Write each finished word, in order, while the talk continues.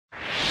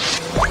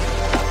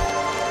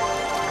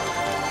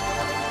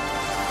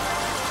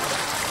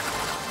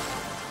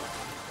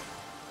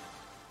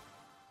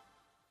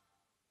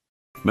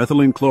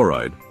Methylene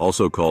chloride,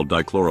 also called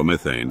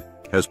dichloromethane,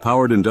 has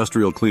powered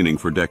industrial cleaning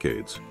for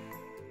decades.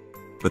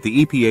 But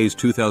the EPA's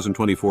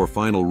 2024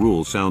 final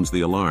rule sounds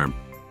the alarm.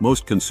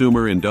 Most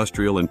consumer,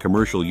 industrial, and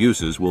commercial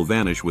uses will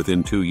vanish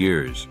within 2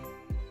 years.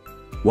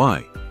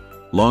 Why?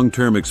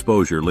 Long-term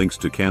exposure links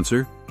to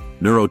cancer,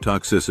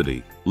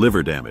 neurotoxicity,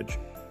 liver damage,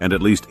 and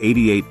at least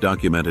 88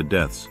 documented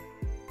deaths.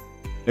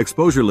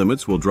 Exposure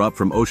limits will drop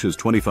from OSHA's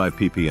 25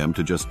 ppm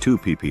to just 2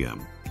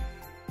 ppm.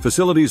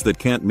 Facilities that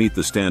can't meet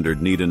the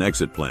standard need an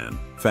exit plan,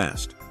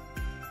 fast.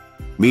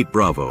 Meet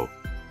Bravo,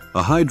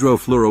 a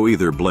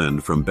hydrofluoroether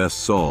blend from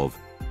BestSolv,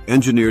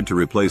 engineered to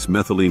replace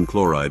methylene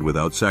chloride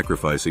without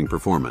sacrificing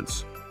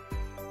performance.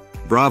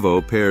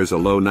 Bravo pairs a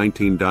low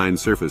 19-dyne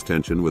surface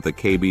tension with a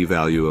Kb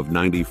value of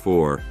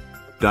 94,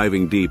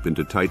 diving deep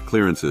into tight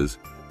clearances,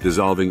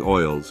 dissolving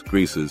oils,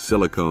 greases,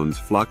 silicones,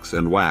 flux,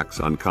 and wax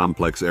on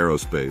complex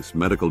aerospace,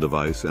 medical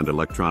device, and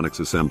electronics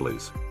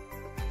assemblies.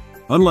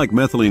 Unlike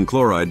methylene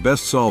chloride,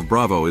 BestSolv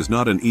Bravo is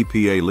not an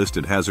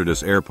EPA-listed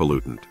hazardous air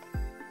pollutant.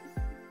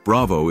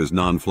 Bravo is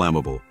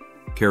non-flammable,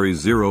 carries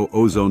zero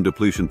ozone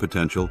depletion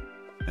potential,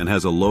 and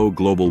has a low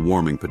global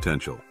warming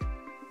potential,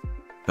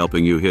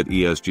 helping you hit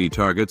ESG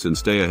targets and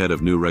stay ahead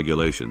of new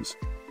regulations.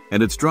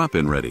 And it's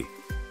drop-in ready.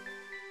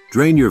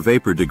 Drain your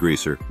vapor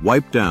degreaser,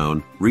 wipe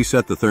down,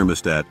 reset the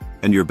thermostat,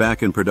 and you're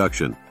back in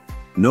production.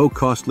 No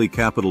costly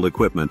capital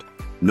equipment,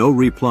 no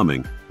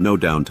replumbing, no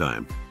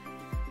downtime.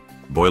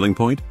 Boiling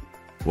point?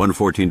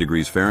 114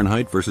 degrees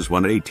Fahrenheit versus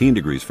 118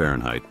 degrees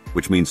Fahrenheit,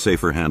 which means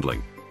safer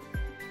handling.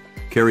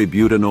 Carry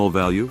butanol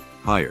value?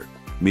 Higher,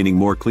 meaning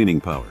more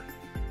cleaning power.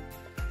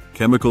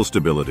 Chemical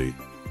stability.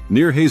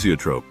 Near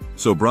hazeotrope,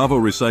 so Bravo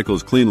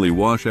recycles cleanly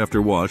wash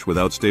after wash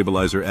without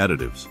stabilizer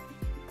additives.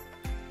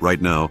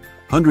 Right now,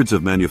 hundreds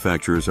of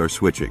manufacturers are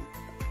switching.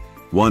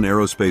 One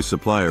aerospace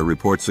supplier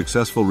reports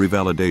successful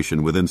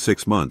revalidation within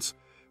 6 months,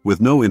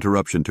 with no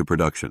interruption to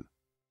production.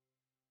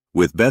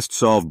 With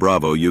BestSolv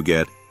Bravo you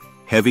get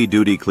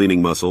heavy-duty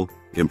cleaning muscle,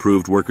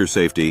 improved worker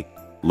safety,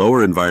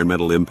 lower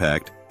environmental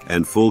impact,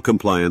 and full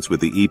compliance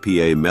with the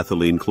EPA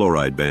methylene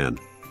chloride ban.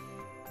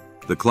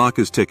 The clock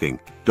is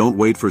ticking. Don't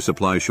wait for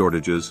supply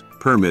shortages,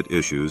 permit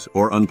issues,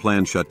 or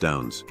unplanned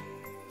shutdowns.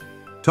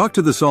 Talk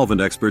to the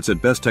solvent experts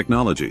at Best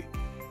Technology.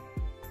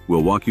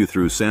 We'll walk you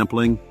through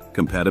sampling,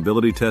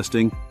 compatibility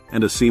testing,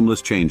 and a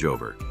seamless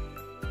changeover.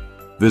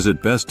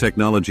 Visit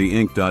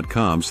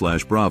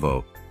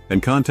besttechnologyinc.com/bravo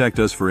and contact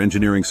us for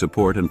engineering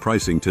support and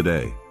pricing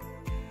today.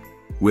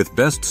 With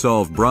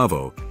BestSolv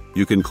Bravo,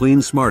 you can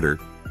clean smarter,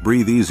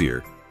 breathe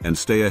easier, and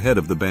stay ahead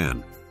of the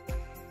ban.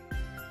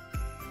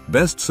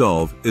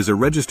 BestSolv is a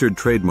registered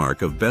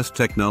trademark of Best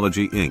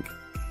Technology Inc.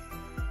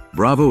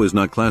 Bravo is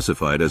not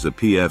classified as a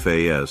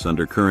PFAS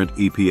under current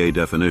EPA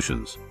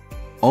definitions.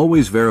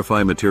 Always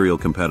verify material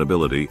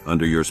compatibility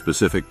under your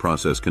specific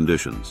process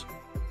conditions.